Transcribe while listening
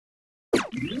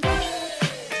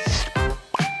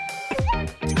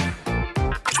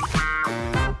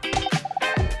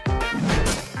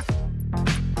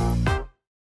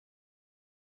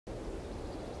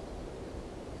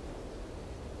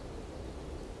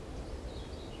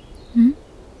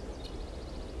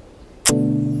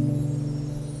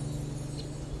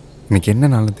இன்னைக்கு என்ன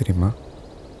நாள் தெரியுமா?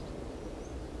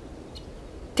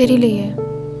 தெரியலையே.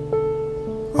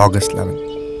 August 11,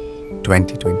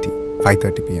 2020,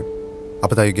 5:30 PM.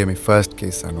 அப்போ தான் you gave me first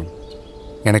case அனு.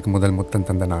 எனக்கு முதல் முத்தம்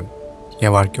தந்த நாள்.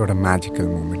 என் வாழ்க்கையோட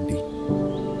மேஜிக்கல் மூமெண்ட்.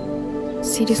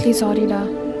 சீரியஸ்லி சாரிடா,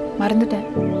 மறந்துட்டேன்.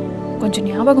 கொஞ்சம்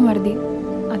ஞாபகம் வருது,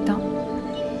 அதான்.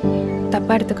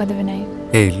 தப்பா எடுத்துக்காத வினய்.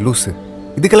 ஏய் லூசு,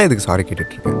 இதுக்கெல்லாம் இதுக்கு சாரி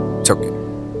கேட்டுட்ருக்கேன். It's okay.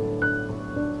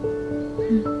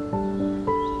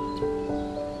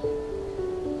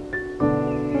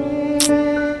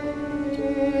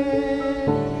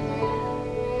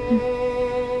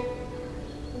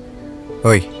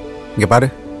 ஓய், இங்கே பாரு,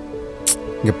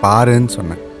 இங்கே பாருன்னு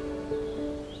சொன்னேன்.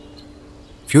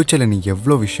 ஃப்யூச்சரில் நீ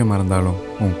எவ்வளோ விஷயம் இருந்தாலும்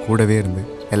உன் கூடவே இருந்து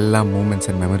எல்லா மூமெண்ட்ஸ்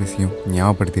அண்ட் மெமரிஸையும்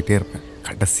ஞாபகப்படுத்திகிட்டே இருப்பேன்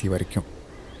கடைசி வரைக்கும்.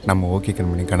 நம்ம ஓகே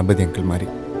கண்மணி, கணபதி அங்கிள் மாதிரி.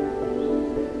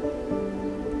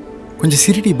 கொஞ்சம்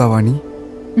சிரிடி பவானி.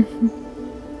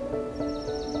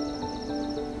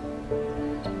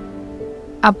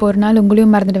 அப்போ ஒரு நாள்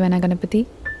உங்களையும் மறந்துட்டு வேணா கணபதி?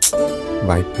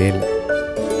 வாய்ப்பே இல்லை.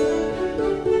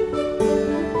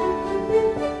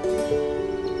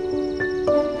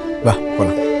 வா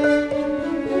போலாம்.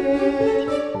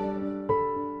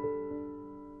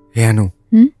 ஏ அனு,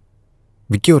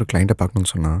 விக்கி ஒரு கிளைண்ட்டை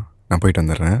பார்க்கணும்னு சொன்னா, நான் போயிட்டு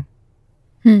வந்துடுறேன்.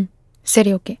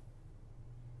 சரி ஓகே.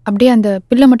 அப்படியே அந்த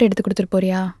பில்லை மட்டும் எடுத்து கொடுத்துட்டு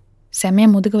போறியா? செமையா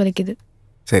முதுகு வலிக்குது.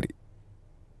 சரி.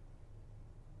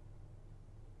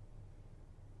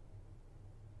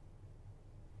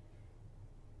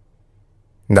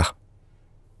 இந்தா.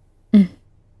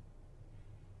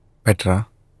 பெட்ரா?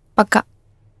 பக்கா.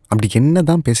 அப்படி என்ன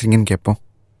தான் பேசுறீங்கன்னு கேட்போம்.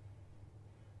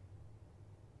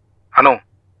 Anu,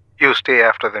 you stay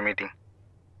after the meeting.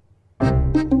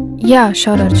 Yeah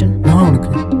sure Arjun. நான் உனக்கு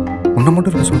உன்னை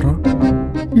மட்டும் இருக்க சொல்கிறான்.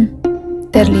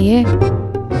 தெரியலையே.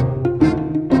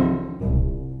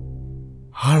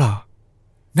 ஆளா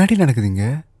நடி நடக்குதுங்க.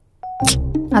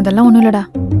 அதெல்லாம் ஒன்றும் இல்லடா,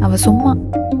 அவ சும்மா.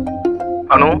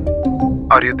 Anu,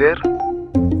 are you there?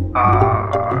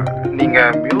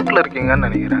 நீங்கள் மியூட்டில் இருக்கீங்கன்னு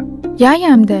நினைக்கிறேன். Yeah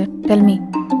I'm there, tell me.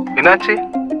 என்னாச்சு,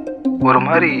 ஒரு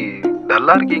மாதிரி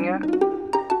டல்லாக இருக்கீங்க?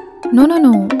 No no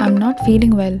no, I'm not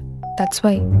feeling well, that's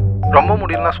why. ரொம்ப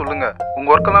முடியலன்னா சொல்லுங்கள்,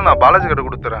 உங்கள் ஒர்க்கெல்லாம் நான் பாலாஜி கிட்ட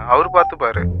கொடுத்துறேன், அவர்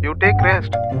பார்த்துப்பாரு. You take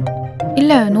rest.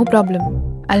 இல்லை, நோ ப்ராப்ளம்,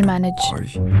 ஐல் மேனேஜ்.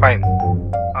 ஃபைன்.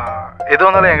 எது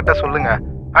வந்தாலும் என்கிட்ட சொல்லுங்கள்,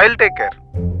 ஐல் டேக் கேர்.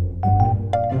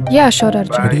 யா ஷோர்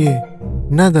அர்ஜுன். அடியே,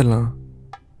 என்ன இதெல்லாம்?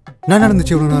 என்ன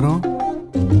நடந்துச்சு இவ்வளோ நேரம்?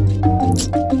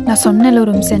 நான் சொன்னல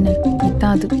ஒரு நிமிஷம்,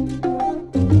 இதுதான் அது.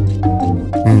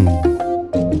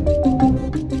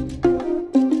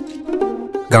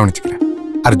 கவனிச்சுக்கிறேன்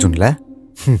அர்ஜுன்ல.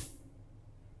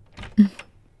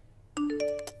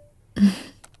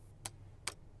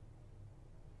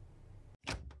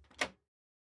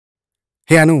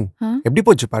 ஹே அனு, எப்படி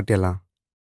போச்சு பார்ட்டி எல்லாம்?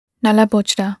 நல்லா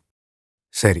போச்சுடா.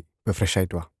 சரி, இப்போ ஃப்ரெஷ்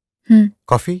ஆயிட்டு வா.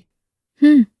 Coffee?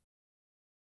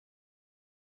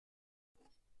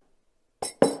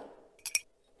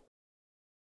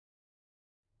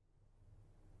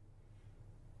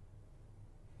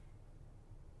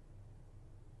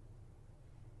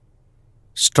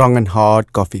 Strong and hot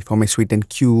coffee for my sweet and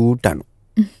cute Anu.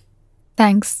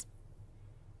 Thanks.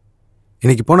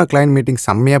 இன்னைக்கு போன கிளைண்ட் மீட்டிங்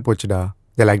செம்மையாக போச்சுடா.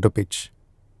 They liked the pitch.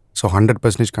 So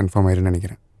 100% confirm ஆயிருன்னு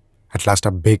நினைக்கிறேன். At last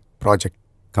a big project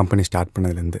company start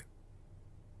பண்ணதுலேருந்து.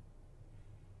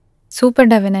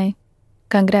 சூப்பர்டா வினய்,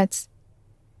 கங்க்ராட்ஸ்.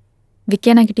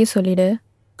 விக்கியானாக்கிட்டேயும் சொல்லிடு.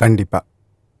 கண்டிப்பாக.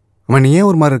 அம்மா, நீ ஏன்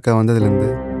ஒரு மாதிரி இருக்க வந்ததுலேருந்து?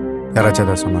 யாராச்சும்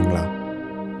அதை சொன்னாங்களா?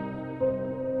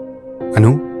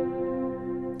 அனு?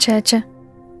 சேச்சே,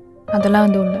 அதெல்லாம்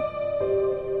வந்து உள்ள.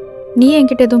 நீ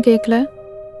என்கிட்ட எதுவும் கேட்கல?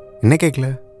 என்ன கேட்கல?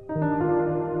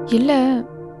 இல்லை,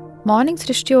 மார்னிங்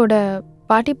சிருஷ்டியோட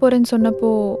பாட்டி போகிறேன்னு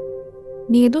சொன்னப்போ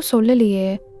நீ எதுவும் சொல்லலையே,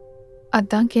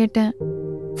 அதான் கேட்டேன்.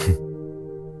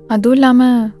 அதுவும்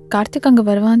இல்லாமல் கார்த்திக் அங்கே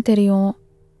வருவான்னு தெரியும்.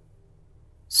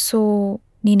 ஸோ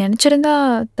நீ நினச்சிருந்தா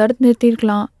தடுத்து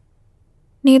நிறுத்தியிருக்கலாம்.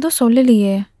 நீ எதுவும்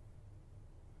சொல்லலையே.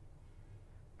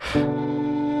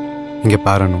 இங்கே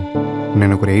பாருணும், இன்னும்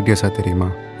எனக்கு ஒரு 8 இயர்ஸாக தெரியுமா?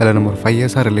 அதில் நம்ம ஒரு 5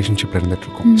 இயர்ஸாக ரிலேஷன்ஷிப்பில்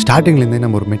இருந்துகிட்ருக்கோம். ஸ்டார்டிங்லேருந்தே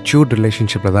நம்ம ஒரு மெச்சூர்ட்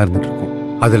ரிலேஷன்ஷிப்பில் தான் இருந்துகிட்ருக்கோம்.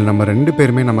 அதில் நம்ம 2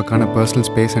 பேருமே நமக்கான பர்சனல்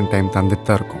ஸ்பேஸ் அண்ட் டைம் தந்துட்டு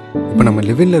தான் இருக்கோம். இப்போ நம்ம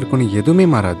லிவிங்கில் இருக்கோன்னு எதுவுமே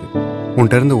மாறாது.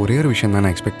 உன்கிட்ட இருந்து ஒரே ஒரு விஷயம் தான்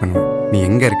நான் எக்ஸ்பெக்ட் பண்ணுவேன், நீ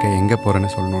எங்கே இருக்க, எங்கே போகிறேன்னு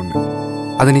சொல்லணும்னு.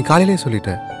 அதை நீ காலையிலே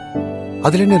சொல்லிட்ட.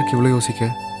 அதில் என்ன இருக்கு இவ்வளோ யோசிக்க?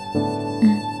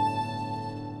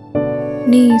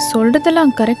 நீ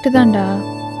சொல்கிறதெல்லாம் கரெக்டு தான்டா.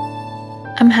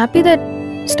 I'm happy that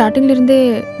ஸ்டார்டிங்லேருந்தே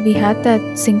we had that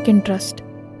sink in trust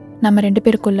நம்ம 2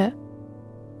 பேருக்குள்ள.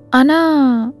 ஆனால்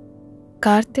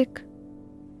கார்த்திக்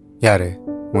யாரு?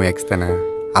 உன் எக்ஸ் தானே?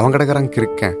 அவன் கிடக்கிறாங்க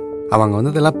இருக்கேன். அவங்க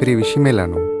வந்ததெல்லாம் பெரிய விஷயமே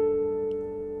இல்லைன்னு.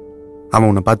 அவன்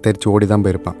உன்னை பார்த்து தெரிச்சு ஓடி தான்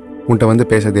போயிருப்பான். உன்கிட்ட வந்து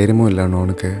பேச தைரியமும் இல்லைன்னு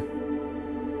உனக்கு.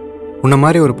 உன்ன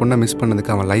மாதிரி ஒரு பொண்ணை மிஸ்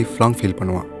பண்ணதுக்கு அவன் லைஃப் லாங் ஃபீல்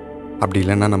பண்ணுவான். அப்படி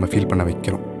இல்லைன்னா நம்ம ஃபீல் பண்ண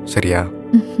வைக்கிறோம். சரியா?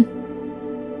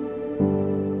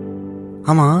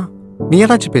 ஆமாம், நீ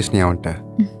ஏதாச்சும் பேசுனியா அவன்கிட்ட?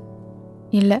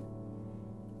 இல்லை,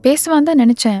 பேசுவான் தான்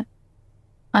நினச்சேன்.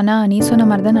 ஆனால் நீ சொன்ன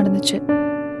மாதிரி தான் நடந்துச்சு.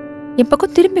 என்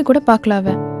பக்கம் திரும்பி கூட பார்க்கல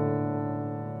அவன்.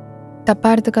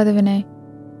 தப்பாக எடுத்துக்காத வினய்.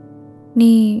 நீ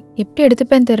எப்படி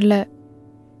எடுத்துப்பேன்னு தெரில,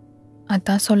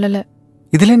 அதான் சொல்லலை.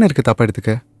 இதில் என்ன இருக்குது தப்பாக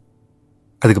எடுத்துக்க?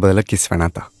 அதுக்கு பதிலாக கிஸ்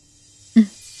வேணாத்தா.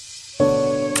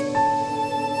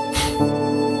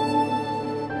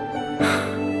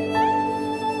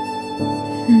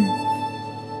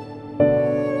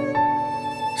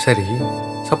 சரி,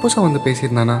 சப்போஸ் அவன் வந்து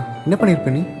பேசியிருந்தானா என்ன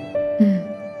பண்ணியிருப்ப நீ?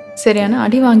 சரியான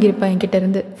அடி வாங்கியிருப்பா என்கிட்ட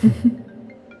இருந்து.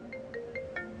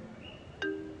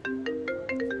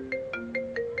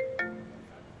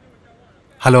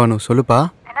 ஹலோ அனு, சொல்லுப்பா.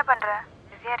 என்ன பண்ற?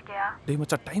 பிஸியா இருக்கியா? டேய்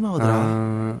மச்சான், டைம் ஆகுதுடா.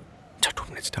 2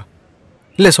 minutes டா.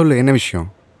 இல்லை சொல்லு, என்ன விஷயம்?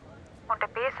 உன்கிட்ட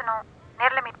பேசணும்.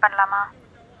 நேர்ல மீட் பண்ணலாமா?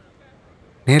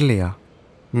 நேர்லையா?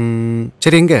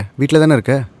 சரி, எங்கே? வீட்டில் தானே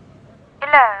இருக்க?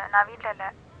 இல்ல, நான் வீட்ல இல்ல.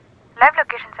 லைவ்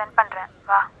லொகேஷன் சென்ட் பண்றேன்,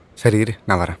 வா. சரி இரு,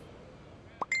 நான் வரேன்.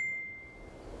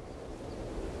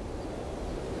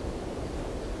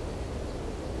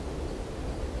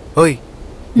 ஓய்,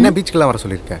 என்ன பீச்சுக்கெல்லாம் வர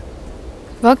சொல்லியிருக்க?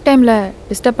 ஒர்க் டைமில்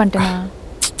டிஸ்டர்ப் பண்ணிட்டேனா?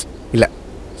 இல்லை,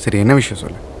 சரி என்ன விஷயம்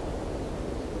சொல்லு.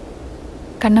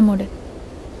 கண்ணை மூடு.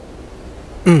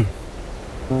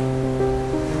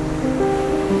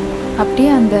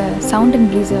 அப்படியே அந்த சவுண்ட் அண்ட்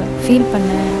ப்ளீஸை ஃபீல்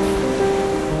பண்ண.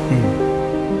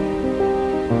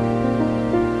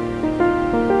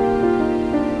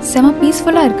 செம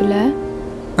பீஸ்ஃபுல்லாக இருக்குல்ல?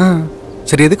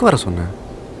 சரி, எதுக்கு வர சொன்ன?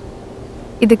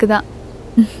 இதுக்கு தான்.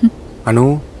 அனு,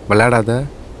 விளையாடாத.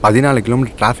 14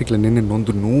 கிலோமீட்டர் டிராஃபிக்கில் நின்று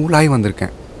நொந்து நூலாகி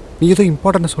வந்திருக்கேன். நீ ஏதோ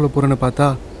இம்பார்ட்டண்ட்டாக சொல்ல போகிறேன்னு பார்த்தா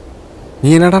நீ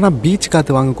என்னடா நான் பீச்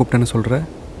காற்று வாங்க கூப்பிட்டேன்னு சொல்கிற.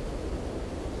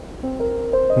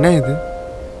 என்ன இது?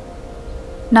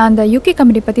 நான் அந்த யூகே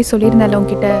கம்பெனி பற்றி சொல்லியிருந்தேன்ல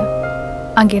உங்ககிட்ட,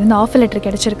 அங்கேருந்து ஆஃபர் லெட்டர்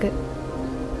கிடச்சிருக்கு.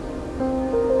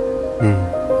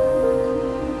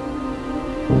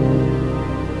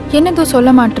 என்னதும் சொல்ல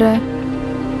மாட்ற?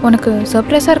 உனக்கு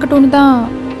சர்ப்ரைஸாக இருக்கட்டும்னு தான்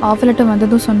ஆஃபர் லெட்டர்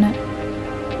வந்ததும் சொன்னேன்.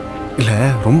 இல்லை,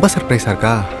 ரொம்ப சர்ப்ரைஸாக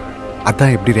இருக்கா?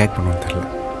 அதான் எப்படி ரியாக்ட் பண்ணுவேன்னு தெரியல.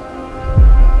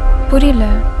 புரியல.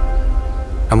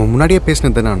 நம்ம முன்னாடியே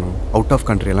பேசினது நானும் அவுட் ஆஃப்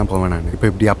கண்ட்ரி எல்லாம் போவேன். நான் இப்போ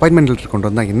இப்படி அப்பாயின்மெண்ட் லெட்டர் கொண்டு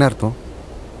வந்தால் என்ன அர்த்தம்?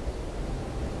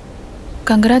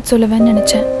 கங்கராஜ் சொல்லுவேன்னு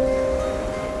நினச்சேன்.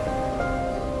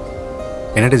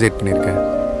 என்ன டிசைட் பண்ணியிருக்க?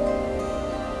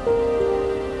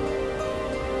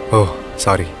 ஓ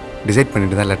சாரி, டிசைட்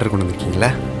பண்ணிட்டு தான் லெட்டர் கொண்டு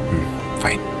வந்திருக்கீங்களா?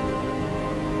 ஃபைன்.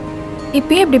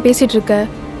 இப்பயே இப்படி பேசிகிட்டு இருக்க.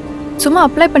 சும்மா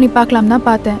அப்ளை பண்ணி பார்க்கலாம் தான்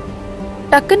பார்த்தேன்.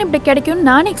 டக்குன்னு இப்படி கிடைக்கும்னு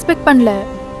நானே எக்ஸ்பெக்ட் பண்ணல.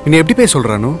 நீ எப்படி போய்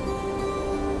சொல்கிறானோ?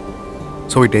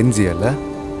 ஸோ இட் என்ஜி அல்ல?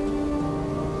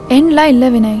 என்லாம் இல்லை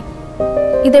வினய்.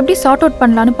 இதை எப்படி சார்ட் அவுட்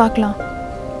பண்ணலான்னு பார்க்கலாம்.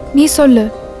 நீ சொல்லு.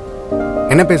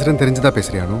 என்ன பேசுகிறேன்னு தெரிஞ்சுதான்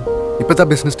பேசுறியானோ? இப்போ தான்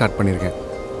பிஸ்னஸ் ஸ்டார்ட் பண்ணியிருக்கேன்.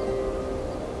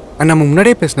 நம்ம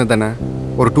முன்னாடியே பேசினது தானே,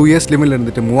 ஒரு 2 years லிமிட்ல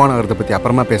இருந்துட்டு மூவ் ஆன் ஆகிறத பற்றி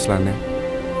அப்புறமா பேசலான்னு.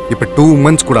 இப்போ 2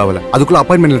 months கூட ஆகலை, அதுக்குள்ளே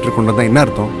அப்பாயின்மெண்ட் லெட்டர் கொண்டு வந்தால் என்ன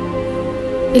அர்த்தம்?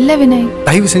 இல்லை வினய்,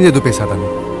 தயவு செஞ்சு எதுவும் பேசாதானே.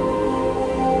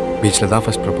 பீச்சில் தான்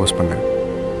ஃபர்ஸ்ட் ப்ரப்போஸ் பண்ணேன்.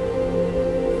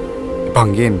 இப்போ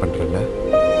அங்கேயே என் பண்ணுறல.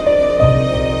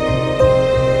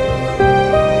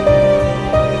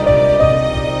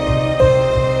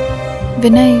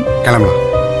 வினய் கிளம்பலாம்.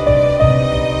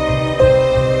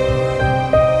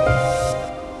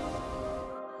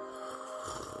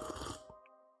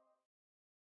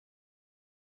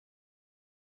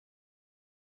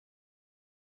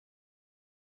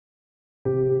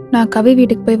 நான் கவி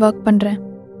வீட்டுக்கு போய் ஒர்க் பண்ணுறேன்.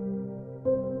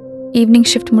 ஈவினிங்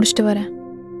ஷிஃப்ட் முடிச்சுட்டு வரேன்.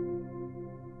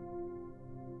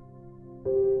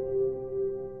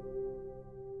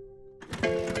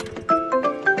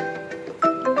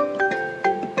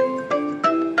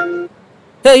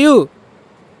 ஹே யூ,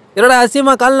 என்னடா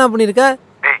அசியமா கால்னா பண்ணியிருக்க?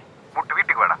 டேய், முட்டு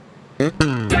வீட்டுக்கு வாடா.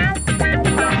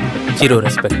 0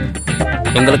 ரெஸ்பெக்ட்.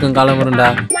 எங்களுக்கும் காலம் வரும்டா.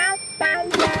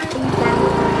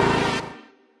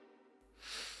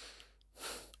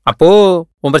 அப்போ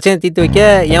உன் பிரச்சனை தீர்த்து வைக்க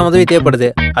என் உதவி தேவைப்படுது,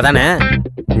 அதானே?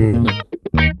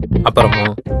 அப்புறம்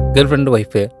கேர்ள் ஃப்ரெண்டு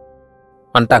ஒய்ஃபு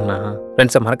வந்துட்டாங்கண்ணா,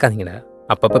 ஃப்ரெண்ட்ஸை மறக்காதீங்கடா.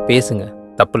 அப்பப்போ பேசுங்க,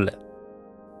 தப்பு இல்லை.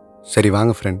 சரி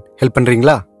வாங்க ஃப்ரெண்ட், ஹெல்ப்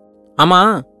பண்ணுறீங்களா?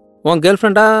 ஆமாம், உன் கேர்ள்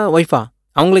ஃப்ரெண்டா ஒய்ஃபா?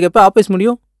 அவங்களுக்கு எப்போ ஆஃபீஸ்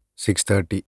முடியும்?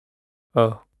 6:30. ஓ,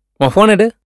 உன் ஃபோன் எடு.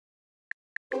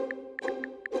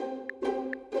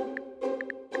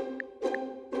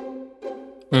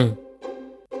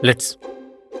 Let's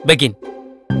begin.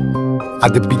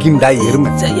 அது பிகின்டா எருமை.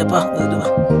 சரிப்பா.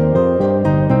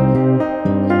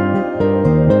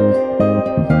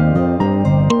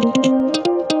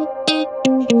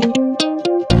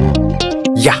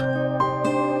 யா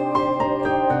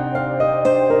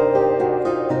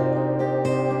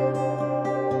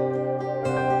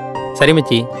சரி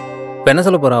மச்சி, இப்போ என்ன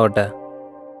சொல்ல போகிறா அவட்ட?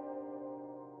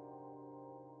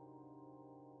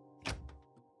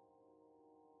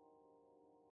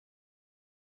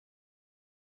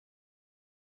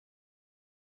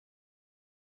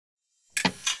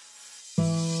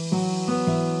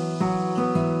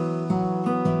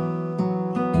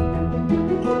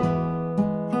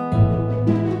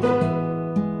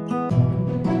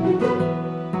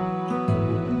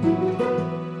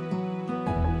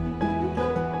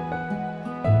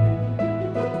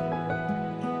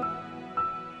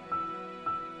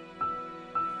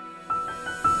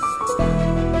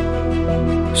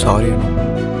 சாரி அனு,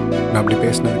 நான் அப்படி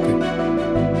பேசினதுக்கு.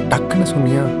 டக்குன்னு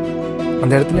சொன்னியா,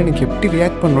 அந்த இடத்துல எனக்கு எப்படி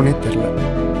ரியாக்ட் பண்ணணுன்னே தெரில.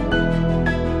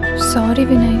 சாரி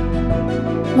வினய்,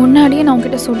 முன்னாடியே நான்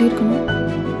உங்ககிட்ட சொல்லியிருக்கணும்.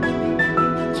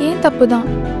 ஏன் தப்பு தான்,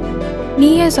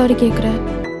 நீ ஏன் சாரி கேட்குற?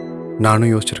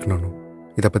 நானும் யோசிச்சிருக்கணும்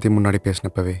இதை பற்றி முன்னாடி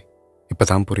பேசினப்பவே. இப்போ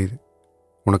தான் புரியுது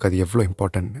உனக்கு அது எவ்வளோ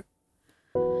இம்பார்ட்டன்ட்னு.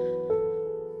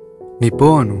 நீ போ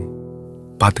அனு,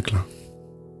 பார்த்துக்கலாம்.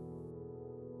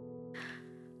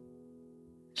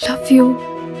 லவ் யூ,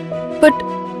 பட்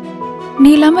நீ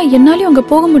இல்லாமல் என்னாலையும் அங்கே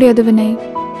போக முடியாது வினய்.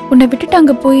 உன்னை விட்டுட்டு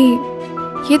அங்கே போய்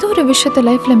ஏதோ ஒரு விஷயத்த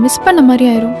லைஃப்பில் மிஸ் பண்ண மாதிரி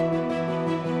ஆயிரும்.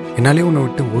 என்னாலே உன்னை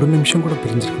விட்டு ஒரு நிமிஷம் கூட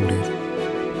பிரிஞ்சிருக்க முடியாது.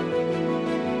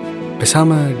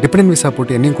 பேசாமல் டிபெண்டன்ட் விசா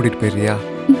போட்டு என்னையும் கூட்டிகிட்டு போயிடுறியா?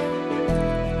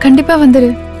 கண்டிப்பாக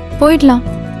வந்துடு, போயிடலாம்.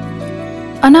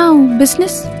 ஆனால்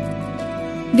பிஸ்னஸ்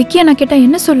விக்கியை நான் கேட்டால்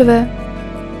என்ன சொல்லுவ?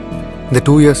 இந்த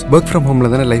 2 இயர்ஸ் ஒர்க் ஃப்ரம்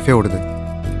ஹோமில் தானே லைஃபே ஓடுது.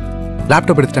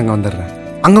 லேப்டாப் எடுத்துட்டு அங்கே வந்துடுறேன்,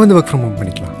 அங்கே வந்து ஒர்க் ஃப்ரம் ஹோம்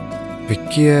பண்ணிக்கலாம்.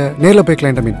 விக்கியை நேரில் போய்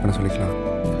கிளைண்ட்டை மீட் பண்ண சொல்லிக்கலாம்.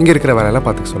 இங்கே இருக்கிற வேலையெல்லாம்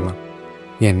பார்த்துக்க சொல்லலாம்.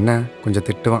 என்ன கொஞ்சம்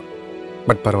திட்டுவான்,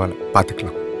 பட் பரவாயில்ல,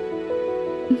 பார்த்துக்கலாம்.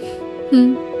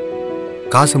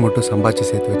 காசை மட்டும் சம்பாதிச்சு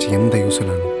சேர்த்து வச்சு எந்த யூஸ்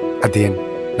இல்லாமல் அது ஏன்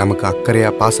நமக்கு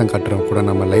அக்கறையாக பாசம் காட்டுறவங்க கூட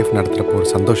நம்ம லைஃப் நடத்துகிறப்போ ஒரு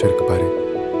சந்தோஷம் இருக்கு பாரு,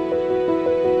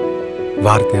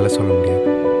 வார்த்தையால் சொல்ல முடியாது.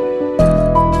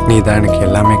 நீ தான் எனக்கு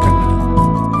எல்லாமே கண்ணு.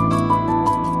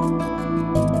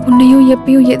 உன்னையும்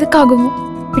எப்பயும் எதுக்காகவும்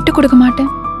விட்டு கொடுக்க மாட்டேன்.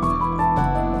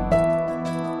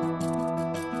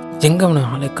 எங்க அவனை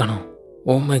ஆளை காணோம்?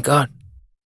 Oh my God.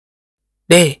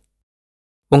 டேய்,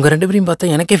 உங்கள் 2 பேரையும்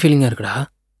பார்த்தா எனக்கே ஃபீலிங்காக இருக்குடா.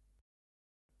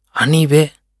 அனிவே,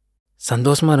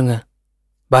 சந்தோஷமா இருங்க.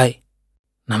 பாய்.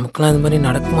 நமக்குலாம் இது மாதிரி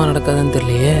நடக்குமா நடக்காதுன்னு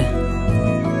தெரியலையே.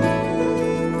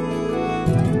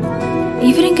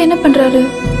 இவர் இங்க என்ன பண்றாரு?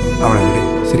 அவனை விடு.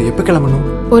 சரி, எப்போ கிளம்பணும்?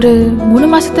 ஒரு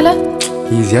 3 மாசத்துல.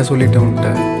 ஈஸியாக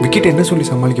சொல்லிட்டேன். விக்கிட்ட என்ன சொல்லி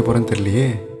சமாளிக்க போறேன்னு தெரியலையே.